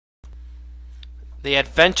The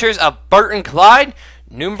Adventures of Bert and Clyde,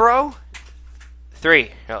 numero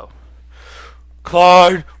 3. Oh.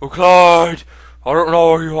 Clyde, oh Clyde, I don't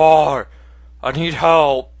know where you are. I need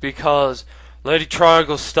help because Lady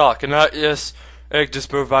Triangle's stuck, and that egg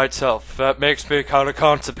just moved by itself. That makes me kind of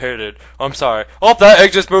constipated. I'm sorry. Oh, that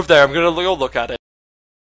egg just moved there. I'm gonna go look at it.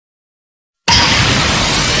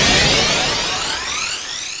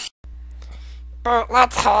 Bert,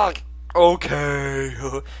 let's hug. Okay.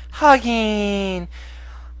 Hugging.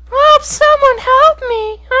 Oh, someone help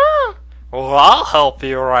me. Oh. Well, I'll help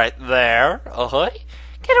you right there. Get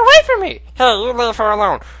away from me. Hey, you leave her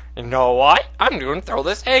alone. You know what? I'm going to throw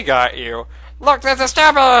this egg at you. Look, there's a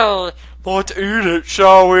strawberry. Let's eat it,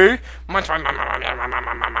 shall we? My turn.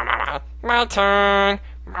 My turn.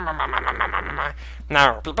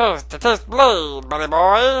 Now, prepare to taste blade, buddy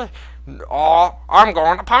boy. Oh, I'm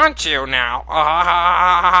going to punch you now.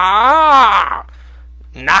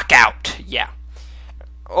 Knockout, yeah.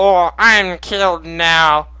 Oh, I'm killed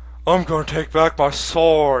now. I'm going to take back my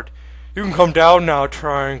sword. You can come down now,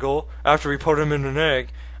 Triangle, after we put him in an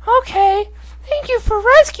egg. Okay. Thank you for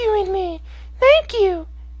rescuing me. Thank you.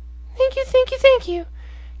 Thank you, thank you, thank you.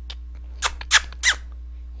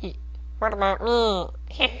 What about me?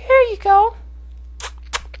 Here you go.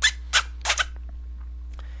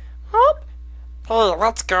 Oh. Hey,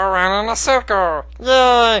 let's go around in a circle.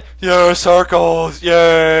 Yay! Yeah, circles,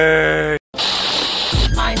 yay!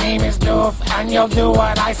 My name is Doof, and you'll do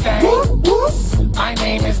what I say. My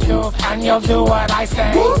name is Doof, and you'll do what I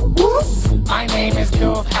say. My name is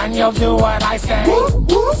Doof, and you'll do what I say.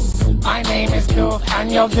 My name is Doof,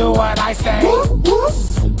 and you'll do what I say.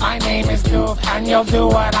 My name is Doof, and you'll do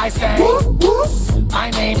what I say. My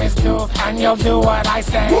name is Doof, and you'll do what I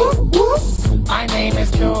say. My name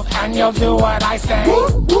is Doof, and you'll do what I say.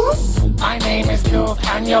 My name is Doof,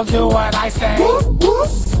 and you'll do what I say.